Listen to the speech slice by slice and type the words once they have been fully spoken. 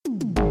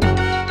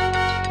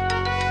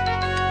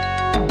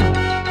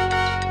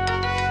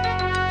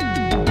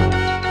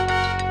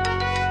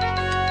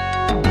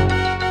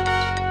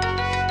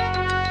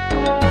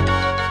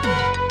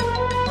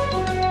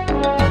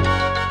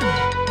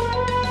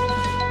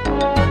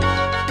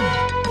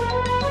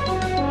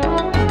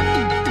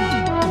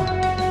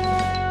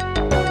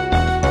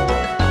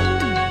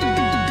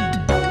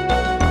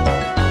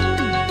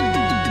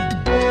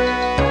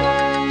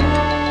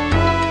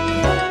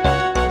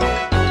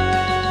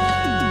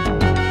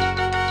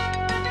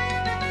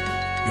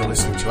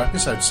listening to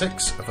episode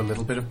 6 of A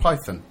Little Bit of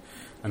Python,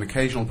 an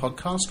occasional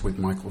podcast with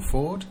Michael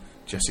Foord,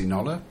 Jesse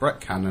Noller, Brett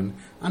Cannon,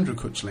 Andrew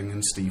Kutchling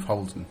and Steve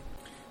Holden.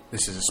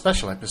 This is a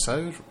special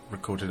episode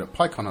recorded at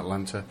PyCon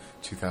Atlanta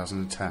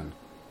 2010.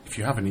 If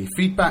you have any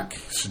feedback,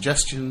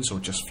 suggestions or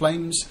just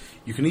flames,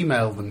 you can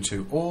email them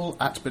to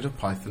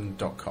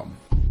all@bitofpython.com.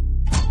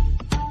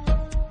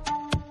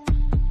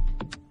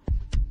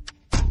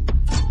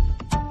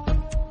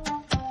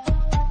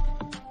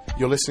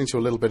 You're listening to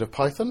A Little Bit of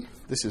Python.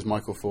 This is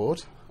Michael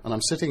Foord, and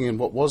I'm sitting in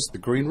what was the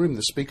green room,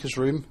 the speakers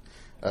room,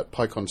 at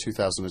PyCon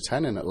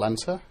 2010 in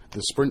Atlanta.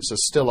 The sprints are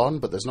still on,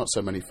 but there's not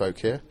so many folk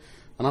here.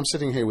 And I'm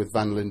sitting here with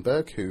Van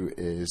Lindberg, who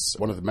is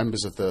one of the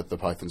members of the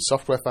Python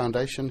Software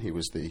Foundation. He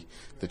was the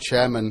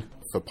chairman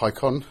for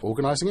PyCon,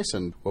 organising it,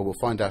 and well, we'll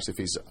find out if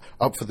he's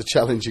up for the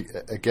challenge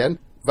again.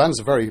 Van's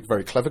a very,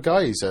 very clever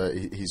guy. He's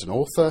an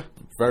author,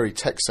 very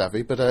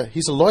tech-savvy, but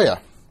he's a lawyer,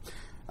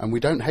 and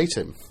we don't hate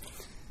him.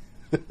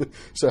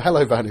 So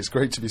hello, Van. It's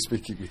great to be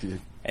speaking with you.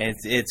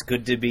 It's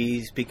good to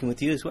be speaking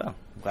with you as well.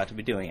 I'm glad to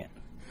be doing it.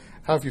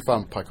 How have you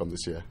found PyCon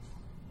this year?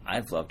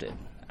 I've loved it.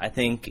 I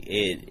think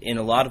in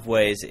a lot of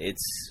ways, it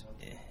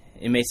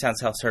may sound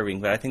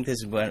self-serving, but I think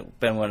this has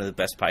been one of the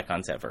best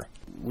PyCons ever.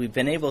 We've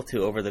been able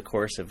to, over the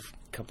course of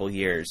a couple of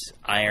years,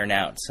 iron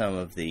out some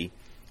of the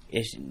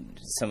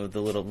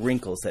little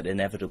wrinkles that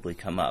inevitably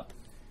come up.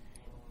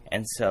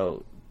 And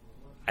so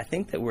I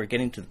think that we're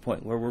getting to the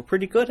point where we're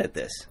pretty good at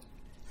this.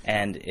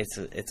 And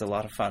it's a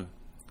lot of fun.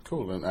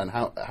 Cool. And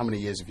how many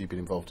years have you been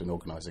involved in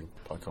organising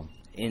PyCon?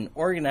 In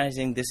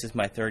organising, this is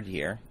my third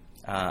year.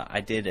 I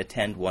did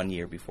attend 1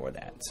 year before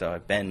that. So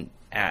I've been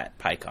at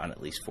PyCon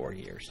at least 4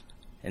 years.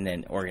 And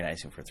then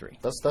organising for 3.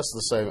 That's the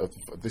same.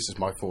 This is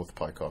my fourth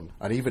PyCon.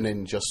 And even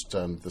in just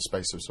the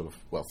space of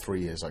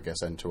 3 years, I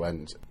guess, end to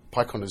end,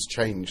 PyCon has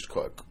changed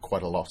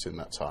quite a lot in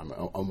that time.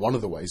 And one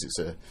of the ways it's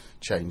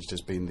changed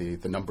has been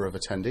the number of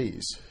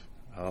attendees.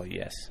 Oh,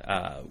 yes.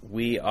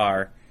 We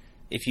are...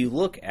 If you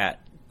look at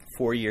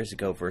 4 years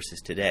ago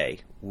versus today,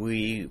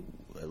 it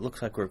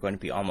looks like we're going to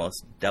be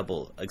almost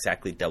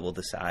exactly double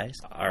the size.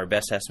 Our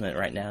best estimate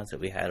right now is that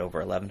we had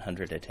over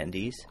 1,100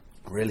 attendees.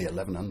 Really,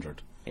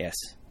 1,100? Yes.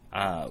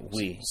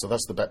 So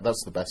that's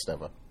the best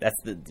ever.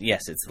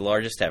 Yes, it's the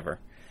largest ever.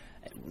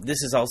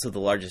 This is also the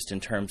largest in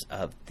terms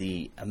of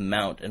the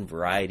amount and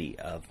variety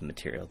of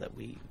material that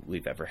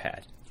we've ever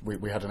had.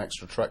 We had an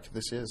extra track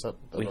this year. Is that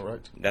all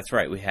right? That's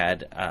right. We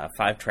had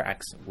 5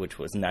 tracks, which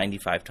was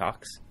 95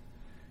 talks.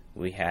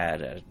 We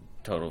had a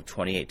total of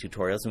 28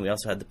 tutorials, and we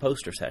also had the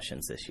poster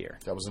sessions this year.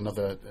 That was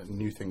another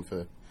new thing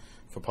for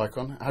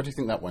PyCon. How do you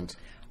think that went?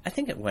 I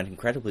think it went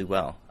incredibly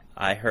well.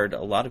 I heard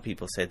a lot of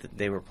people say that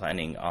they were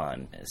planning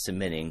on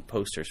submitting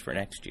posters for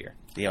next year.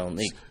 The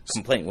only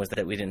complaint was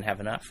that we didn't have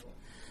enough.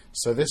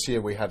 So this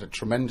year we had a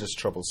tremendous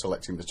trouble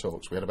selecting the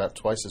talks. We had about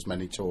twice as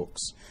many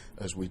talks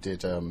as we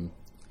did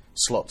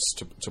slots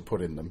to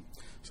put in them.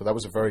 So that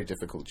was a very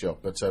difficult job.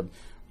 But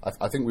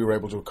I think we were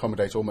able to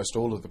accommodate almost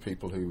all of the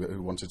people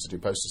who wanted to do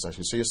poster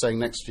sessions. So you're saying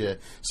next year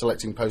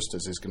selecting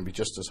posters is going to be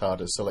just as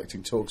hard as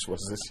selecting talks was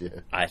this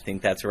year? I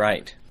think that's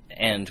right.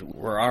 And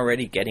we're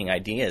already getting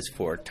ideas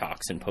for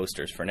talks and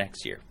posters for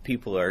next year.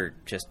 People are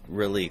just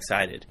really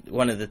excited.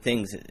 One of the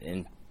things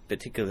in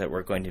particular that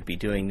we're going to be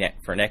doing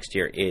for next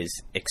year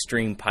is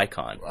Extreme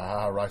PyCon.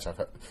 Ah, right.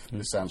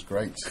 This sounds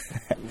great.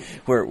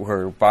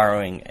 We're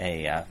borrowing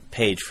a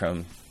page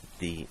from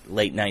the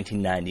late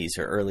 1990s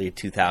or early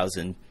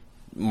 2000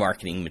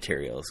 marketing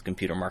materials,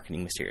 computer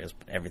marketing materials.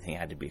 Everything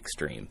had to be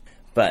extreme.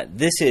 But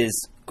this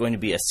is going to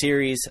be a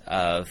series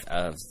of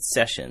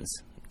sessions,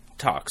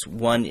 talks,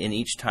 one in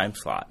each time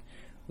slot,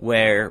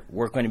 where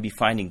we're going to be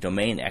finding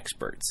domain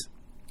experts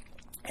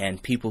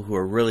and people who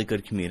are really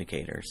good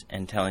communicators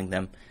and telling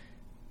them,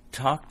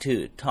 talk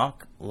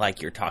like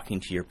you're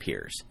talking to your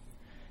peers.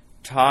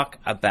 Talk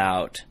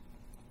about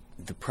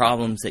the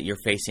problems that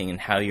you're facing and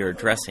how you're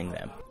addressing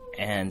them.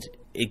 And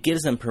it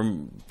gives them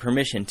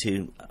permission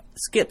to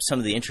skip some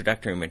of the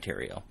introductory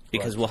material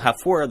because we'll have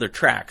 4 other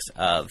tracks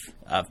of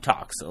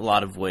talks, a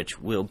lot of which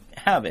will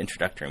have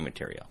introductory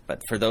material.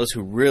 But for those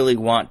who really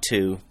want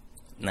to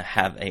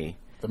have the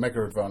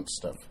mega advanced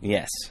stuff.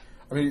 Yes.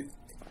 I mean,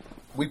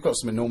 we've got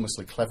some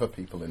enormously clever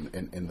people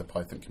in the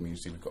Python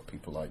community. We've got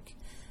people like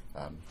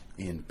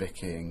Ian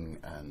Bicking,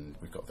 and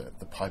we've got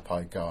the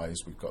PyPy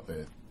guys, we've got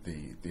the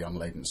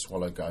Unladen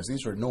Swallow guys.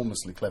 These are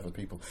enormously clever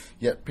people,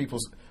 yet people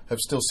have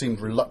still seemed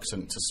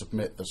reluctant to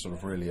submit the sort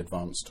of really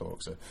advanced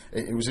talks.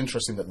 It was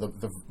interesting that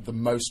the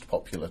most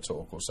popular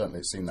talk, or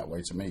certainly it seemed that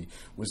way to me,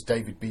 was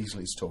David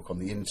Beasley's talk on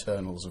the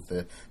internals of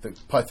the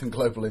Python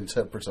Global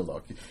Interpreter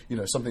Log.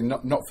 Something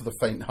not for the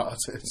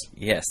faint-hearted.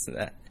 Yes,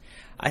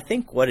 I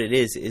think what it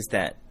is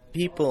that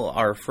people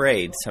are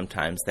afraid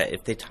sometimes that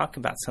if they talk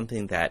about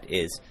something that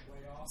is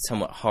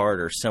somewhat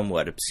hard or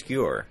somewhat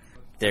obscure,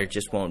 there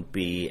just won't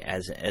be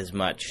as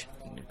much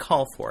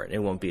call for it. It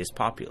won't be as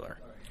popular.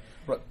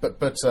 Right,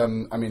 but I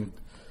mean,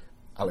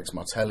 Alex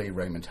Martelli,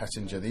 Raymond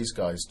Hettinger, these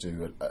guys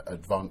do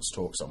advanced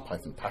talks on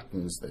Python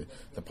patterns,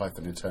 the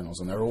Python internals,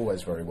 and they're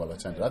always very well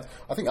attended.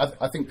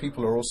 I think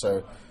people are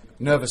also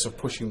nervous of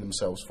pushing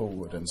themselves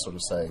forward and sort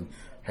of saying,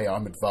 hey,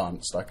 I'm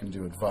advanced, I can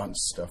do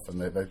advanced stuff,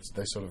 and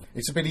they sort of,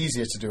 it's a bit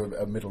easier to do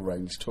a middle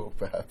range talk,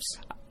 perhaps.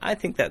 I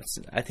think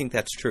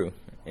that's true,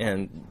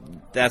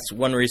 and that's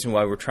one reason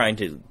why we're trying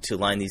to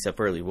line these up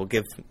early. We'll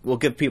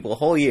give people a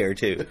whole year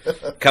to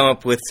come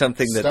up with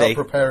something that Start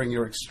preparing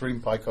your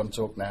extreme PyCon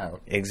talk now.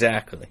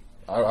 Exactly.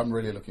 I'm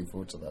really looking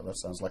forward to that. That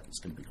sounds like it's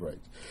going to be great.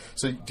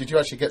 So, did you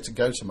actually get to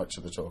go to much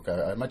of the talk?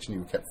 I imagine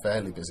you were kept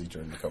fairly busy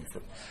during the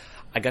conference.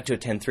 I got to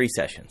attend 3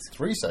 sessions.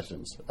 3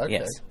 sessions? Okay.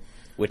 Yes.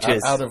 Which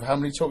is... Out of how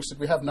many talks did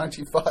we have?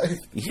 95?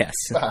 Yes.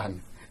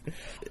 Man.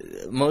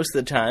 Most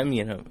of the time,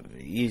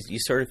 you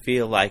sort of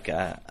feel like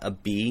a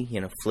bee,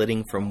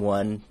 flitting from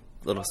one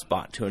little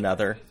spot to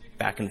another,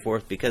 back and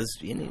forth, because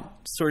you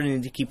sort of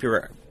need to keep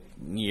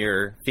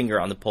your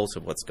finger on the pulse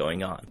of what's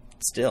going on.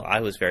 Still, I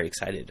was very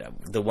excited.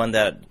 The one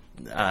that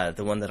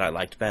I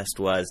liked best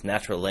was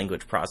natural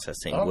language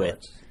processing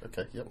with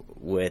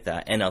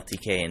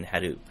NLTK and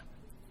Hadoop.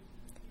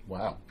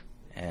 Wow.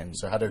 And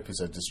so Hadoop is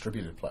a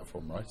distributed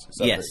platform, right?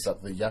 Is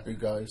that the Yahoo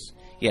guys?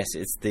 Yes,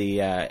 it's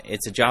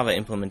a Java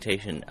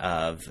implementation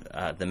of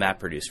the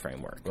MapReduce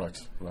framework.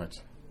 Right.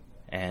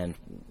 And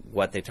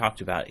what they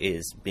talked about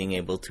is being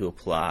able to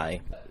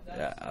apply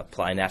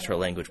natural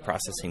language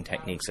processing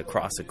techniques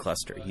across a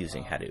cluster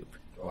using Hadoop.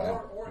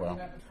 Wow.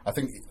 I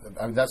think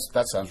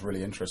that sounds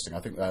really interesting. I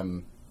think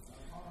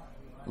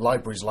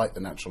libraries like the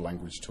natural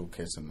language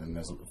toolkit, and then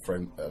there's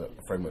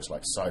frameworks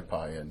like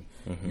SciPy, and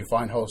you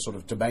find whole sort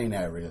of domain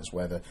areas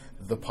where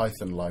the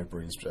Python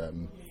libraries are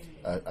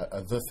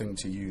the thing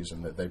to use,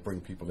 and that they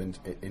bring people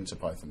into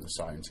Python, the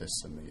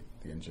scientists and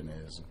the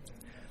engineers.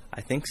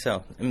 I think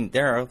so. I mean,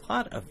 there are a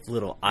lot of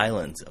little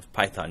islands of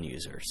Python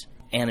users.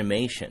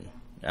 Animation,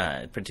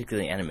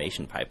 particularly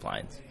animation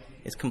pipelines,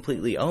 is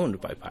completely owned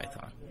by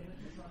Python.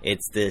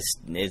 It's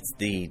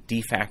the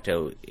de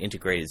facto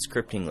integrated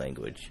scripting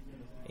language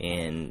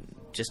in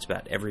just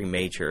about every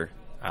major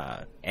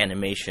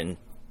animation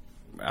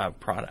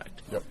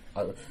product. Yep.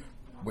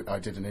 I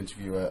did an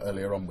interview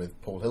earlier on with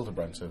Paul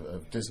Hildebrandt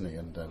of Disney,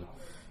 and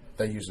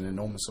they use an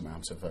enormous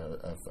amount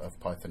of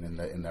Python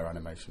in their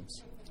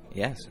animations.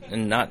 Yes,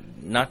 and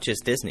not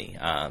just Disney.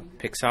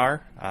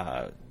 Pixar,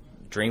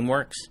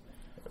 DreamWorks.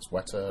 It's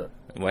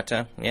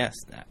Weta. Yes.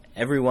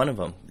 Every one of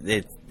them.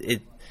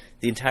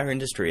 The entire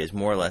industry is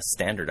more or less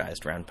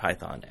standardized around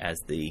Python as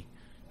the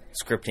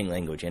scripting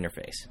language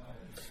interface.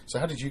 So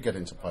how did you get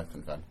into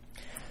Python, Van?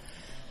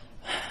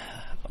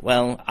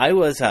 Well, I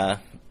was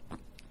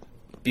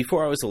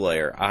before I was a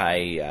lawyer,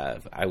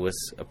 I was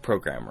a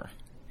programmer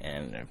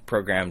and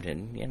programmed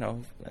in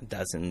a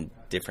dozen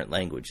different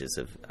languages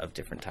of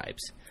different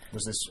types.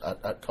 Was this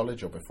at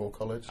college or before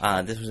college?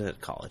 This was at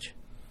college.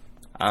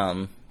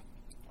 I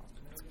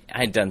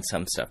had done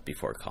some stuff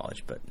before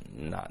college, but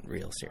not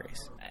real serious.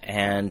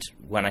 And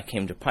when I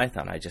came to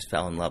Python, I just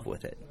fell in love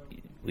with it.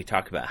 We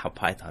talk about how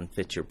Python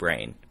fits your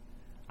brain.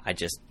 I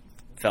just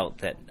felt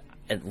that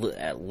at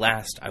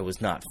last I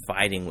was not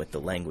fighting with the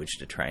language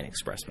to try and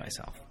express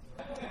myself.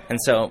 And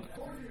so,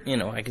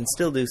 I can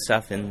still do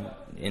stuff in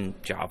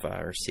Java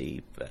or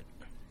C, but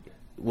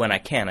when I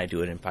can, I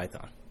do it in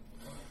Python.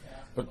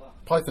 But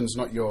Python's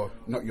not your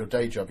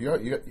day job. You're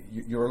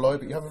a lawyer,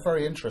 but you have a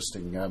very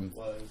interesting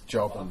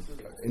job,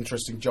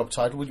 interesting job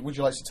title. Would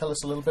you like to tell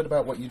us a little bit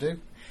about what you do?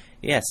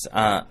 Yes,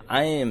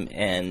 I am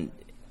an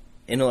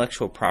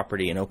intellectual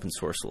property and open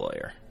source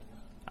lawyer.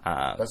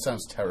 That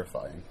sounds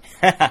terrifying.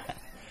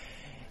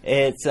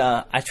 It's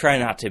I try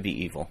not to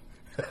be evil.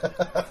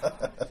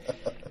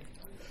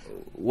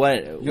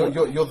 You're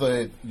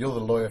the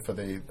lawyer for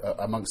the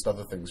amongst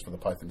other things for the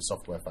Python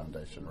Software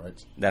Foundation,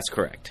 right? That's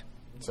correct.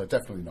 So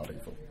definitely not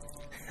evil.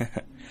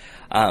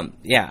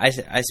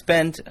 I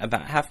spend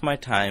about half my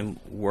time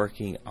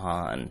working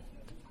on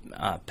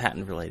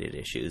patent-related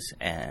issues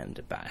and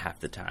about half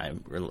the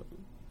time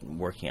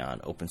working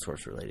on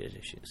open-source-related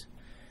issues.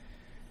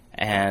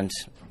 And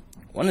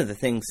one of the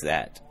things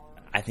that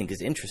I think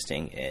is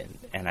interesting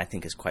and I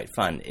think is quite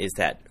fun is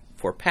that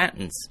for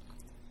patents,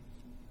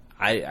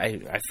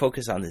 I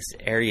focus on this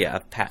area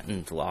of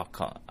patent law.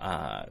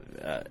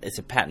 It's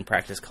a patent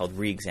practice called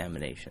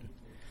re-examination.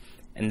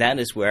 And that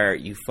is where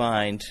you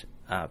find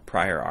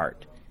prior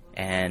art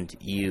and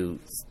you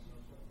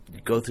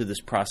go through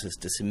this process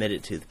to submit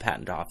it to the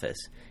patent office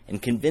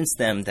and convince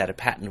them that a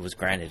patent was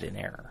granted in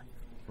error.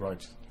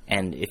 Right.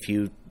 And if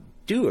you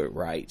do it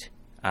right,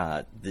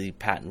 the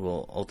patent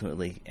will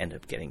ultimately end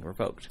up getting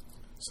revoked.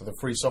 So the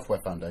Free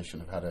Software Foundation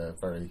have had a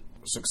very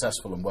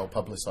successful and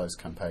well-publicized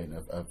campaign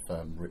of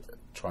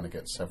trying to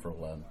get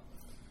several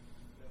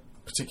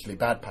particularly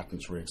bad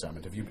patents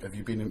re-examined. Have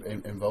you been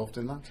involved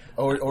in that?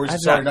 Or is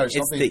it, sorry, no, it's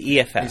not the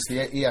EFF. It's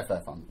the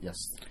EFF, yes.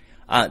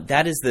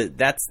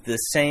 That's the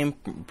same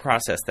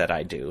process that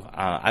I do.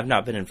 I've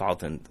not been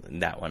involved in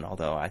that one,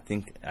 although I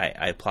think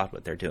I applaud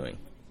what they're doing.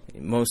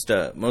 Most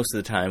of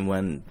the time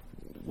when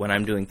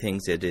I'm doing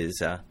things, it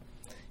is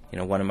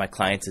one of my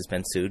clients has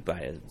been sued by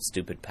a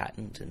stupid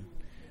patent, and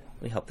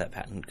we help that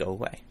patent go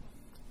away.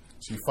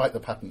 So you fight the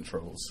patent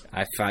trolls.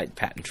 I fight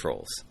patent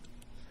trolls.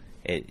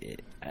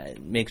 it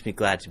makes me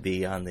glad to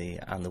be on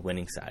the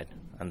winning side,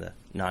 on the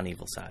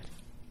non-evil side.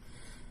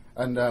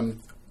 And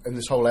in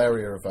this whole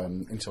area of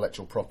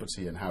intellectual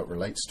property and how it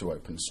relates to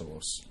open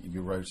source,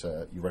 you wrote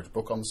a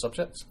book on the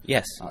subject.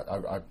 Yes,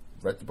 I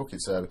read the book.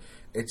 It's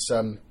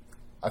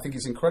I think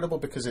it's incredible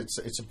because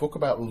it's a book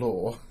about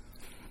law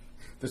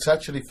that's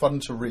actually fun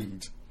to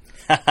read.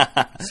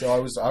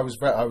 So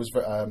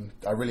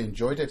I really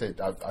enjoyed it.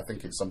 I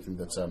think it's something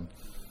that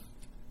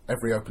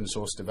every open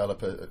source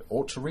developer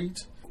ought to read.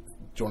 Do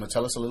you want to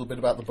tell us a little bit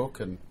about the book?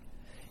 And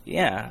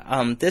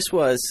this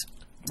was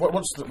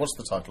what's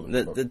the title of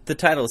the book? The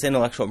title is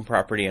Intellectual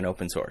Property and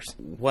Open Source.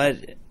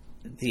 What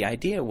the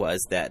idea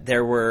was that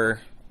there were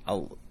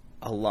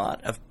a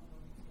lot of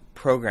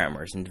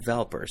programmers and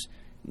developers.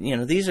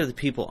 These are the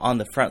people on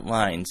the front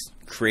lines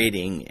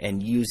creating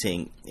and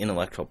using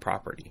intellectual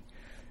property.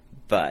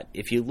 But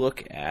if you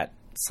look at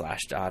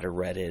Slashdot or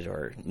Reddit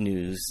or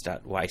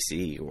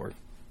news.yc or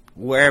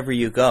wherever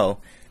you go,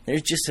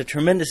 there's just a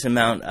tremendous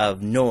amount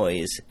of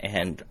noise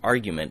and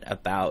argument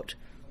about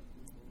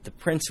the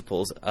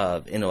principles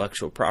of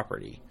intellectual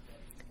property.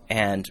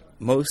 And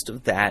most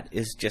of that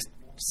is just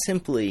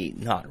simply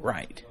not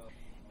right.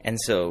 And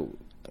so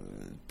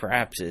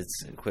perhaps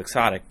it's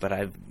quixotic, but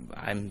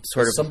I'm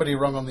sort of... somebody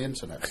wrong on the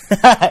internet.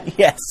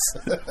 Yes.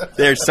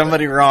 There's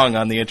somebody wrong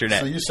on the internet.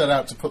 So you set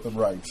out to put them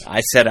right.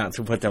 I set out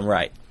to put them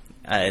right.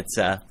 It's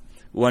a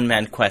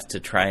one-man quest to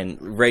try and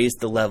raise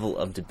the level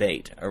of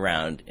debate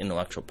around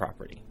intellectual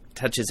property. It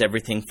touches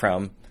everything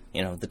from,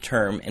 the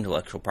term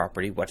intellectual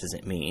property. What does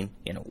it mean?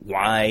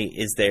 Why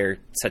is there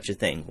such a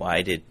thing?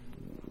 Why did...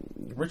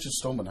 Richard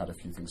Stallman had a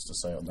few things to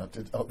say on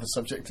the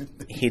subject,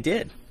 didn't he? He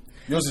did.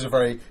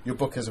 Your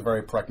book has a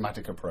very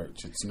pragmatic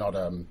approach. It's not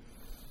an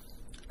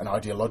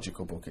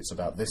ideological book. It's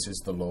about this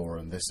is the law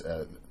and this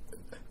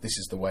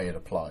is the way it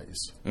applies.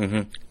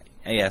 Mm-hmm.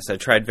 Yes, I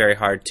tried very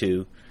hard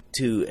to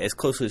as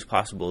closely as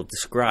possible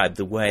describe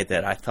the way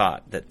that I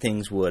thought that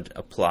things would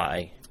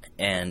apply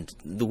and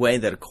the way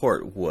that a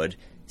court would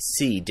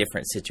see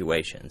different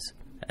situations,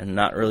 and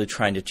not really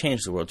trying to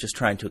change the world, just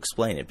trying to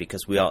explain it,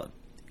 because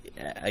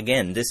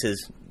this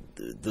is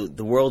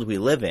the world we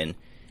live in.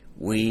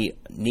 We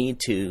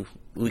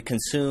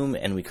consume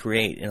and we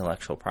create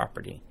intellectual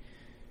property,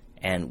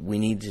 and we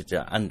need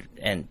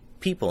and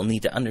people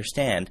need to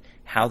understand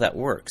how that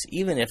works,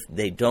 even if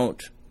they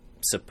don't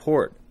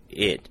support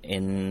it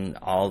in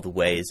all the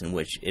ways in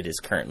which it is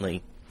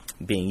currently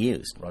being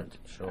used. Right,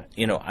 sure.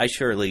 I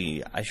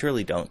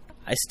surely don't.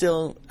 I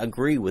still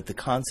agree with the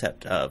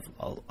concept of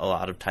a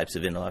lot of types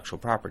of intellectual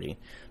property,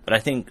 but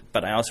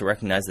I also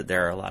recognize that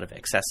there are a lot of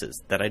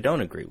excesses that I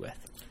don't agree with.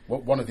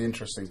 One of the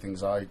interesting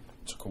things I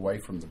took away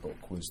from the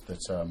book was that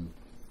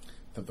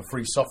the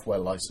free software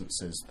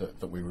licenses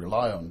that we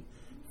rely on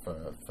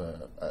for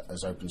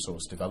as open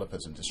source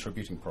developers and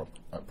distributing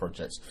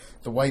projects,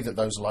 the way that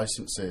those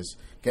licenses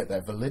get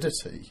their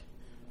validity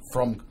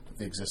from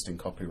the existing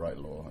copyright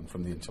law and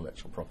from the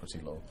intellectual property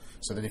law,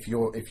 so that if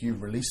you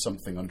release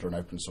something under an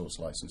open source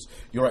license,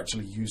 you're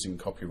actually using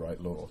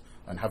copyright law,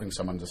 and having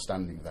some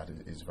understanding of that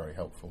is very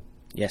helpful.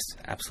 Yes,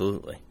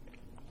 absolutely.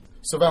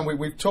 So Van,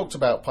 we've talked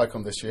about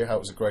PyCon this year, how it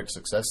was a great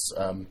success.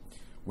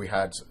 We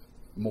had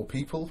more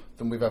people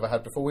than we've ever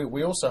had before.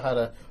 We also had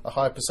a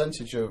higher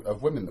percentage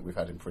of women than we've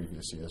had in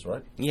previous years,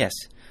 right? Yes,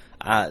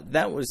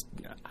 that was.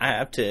 I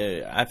have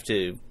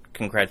to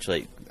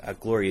congratulate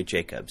Gloria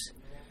Jacobs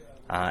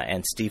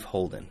and Steve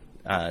Holden.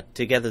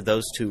 Together,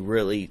 those two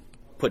really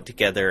put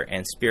together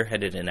and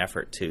spearheaded an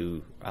effort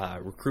to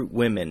recruit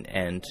women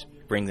and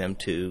bring them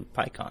to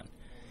PyCon.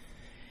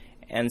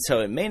 And so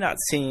it may not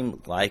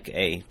seem like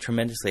a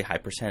tremendously high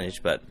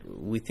percentage, but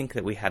we think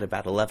that we had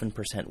about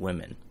 11%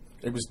 women.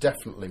 It was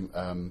definitely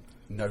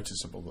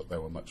noticeable that there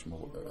were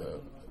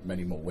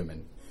many more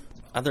women.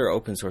 Other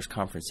open source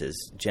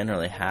conferences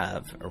generally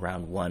have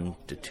around 1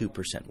 to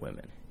 2%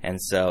 women.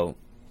 And so,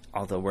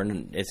 although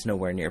it's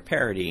nowhere near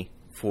parity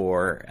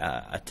for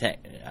a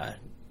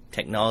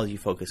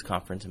technology-focused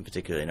conference, and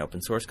particularly an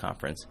open source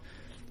conference,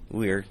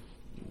 we're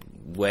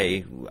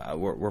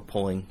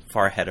pulling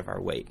far ahead of our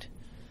weight.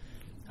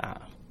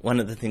 One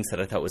of the things that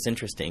I thought was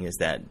interesting is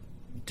that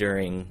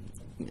during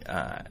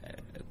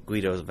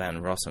Guido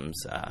van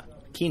Rossum's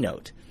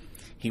keynote,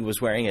 he was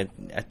wearing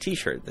a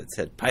T-shirt that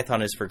said,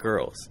 "Python is for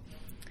girls."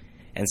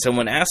 And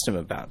someone asked him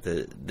about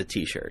the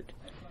T-shirt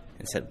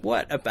and said,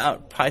 "What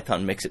about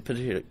Python makes it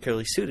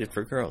particularly suited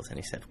for girls?" And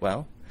he said,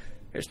 "Well,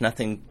 there's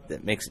nothing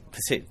that makes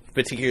it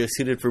particularly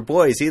suited for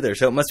boys either,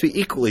 so it must be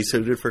equally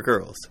suited for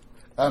girls."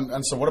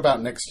 And so what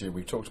about next year?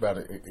 We've talked about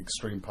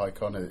Extreme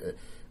PyCon.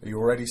 Are you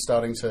already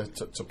starting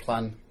to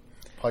plan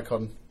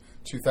PyCon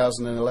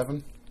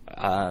 2011?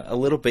 A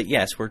little bit,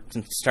 yes. We're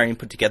starting to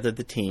put together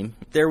the team.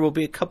 There will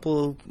be a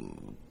couple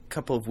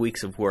of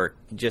weeks of work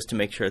just to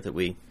make sure that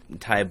we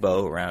tie a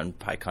bow around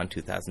PyCon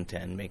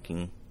 2010,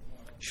 making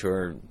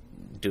sure,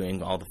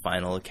 doing all the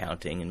final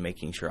accounting and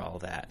making sure all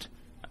that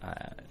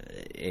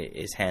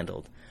is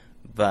handled.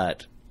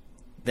 But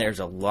there's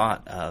a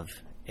lot of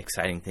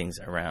exciting things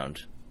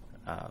around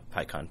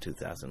PyCon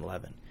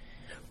 2011.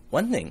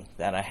 One thing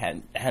that I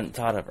hadn't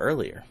thought of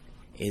earlier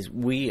is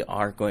we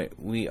are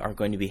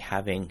going to be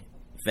having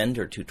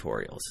vendor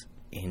tutorials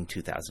in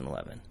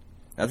 2011.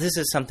 Now, this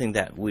is something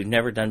that we've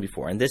never done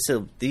before, and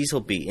these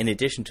will be in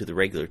addition to the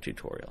regular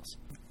tutorials.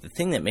 The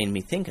thing that made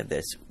me think of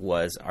this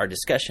was our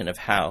discussion of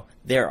how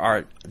there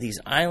are these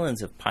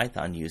islands of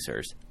Python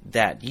users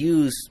that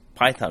use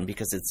Python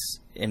because it's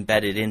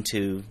embedded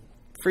into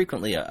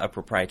frequently a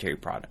proprietary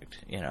product,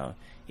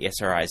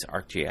 ESRI's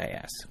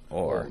ArcGIS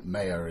or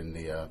Maya in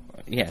the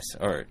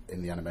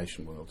in the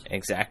animation world.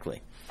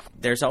 Exactly.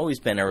 There's always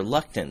been a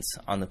reluctance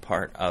on the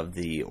part of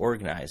the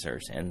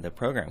organizers and the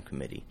program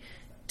committee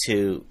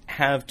to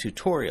have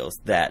tutorials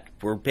that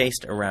were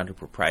based around a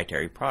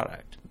proprietary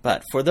product.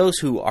 But for those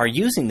who are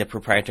using the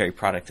proprietary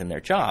product in their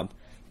job,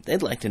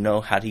 they'd like to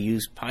know how to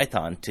use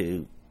Python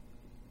to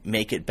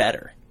make it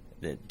better,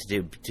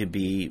 to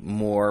be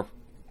more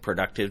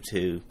productive,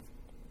 to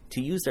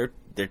use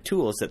their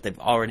tools that they've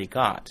already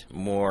got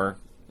more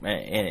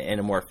in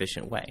a more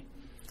efficient way.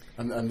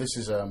 And this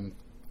is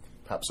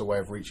perhaps a way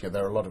of reaching it.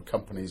 There are a lot of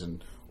companies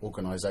and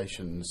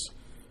organizations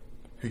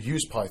who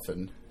use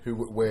Python who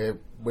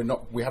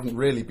we haven't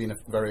really been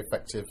very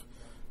effective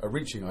at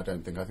reaching, I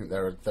don't think. I think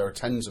there are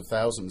tens of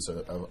thousands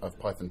of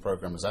Python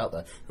programmers out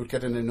there who would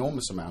get an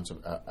enormous amount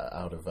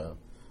out of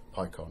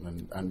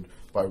PyCon, and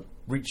by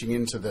reaching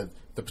into the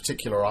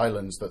particular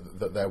islands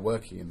that they're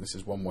working in, this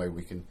is one way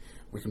we can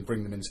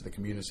bring them into the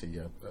community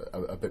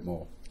a bit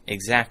more.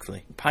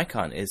 Exactly.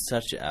 PyCon is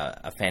such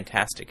a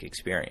fantastic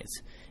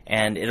experience,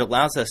 and it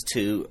allows us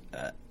to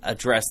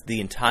address the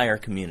entire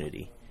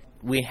community.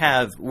 We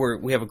have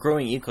a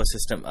growing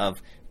ecosystem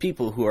of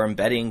people who are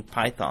embedding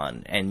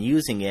Python and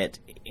using it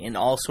in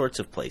all sorts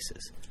of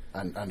places.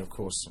 And of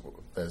course,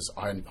 there's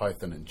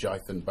IronPython and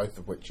Jython, both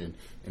of which in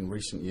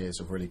recent years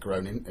have really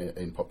grown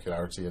in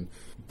popularity and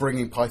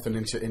bringing Python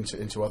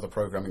into other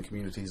programming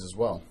communities as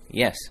well.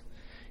 Yes.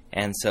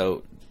 And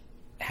so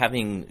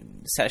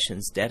having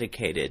sessions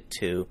dedicated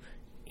to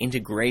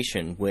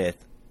integration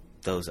with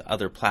those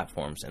other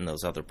platforms and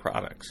those other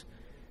products,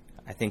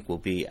 I think will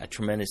be a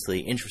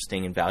tremendously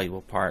interesting and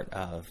valuable part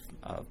of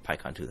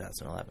PyCon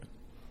 2011.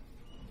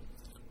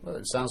 Well,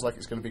 it sounds like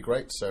it's going to be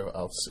great, so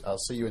I'll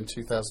see you in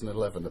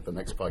 2011 at the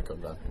next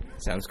PyCon, Dan.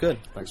 Sounds good.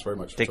 Thanks very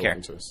much for Take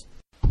talking care. to us.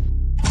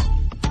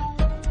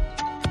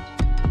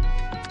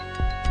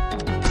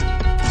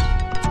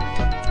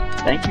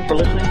 Thank you for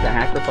listening to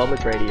Hack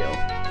Republic Radio.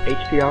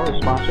 HPR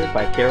is sponsored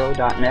by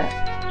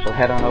Caro.net, so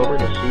head on over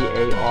to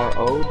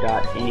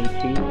caro.net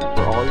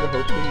for all your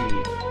hosting needs.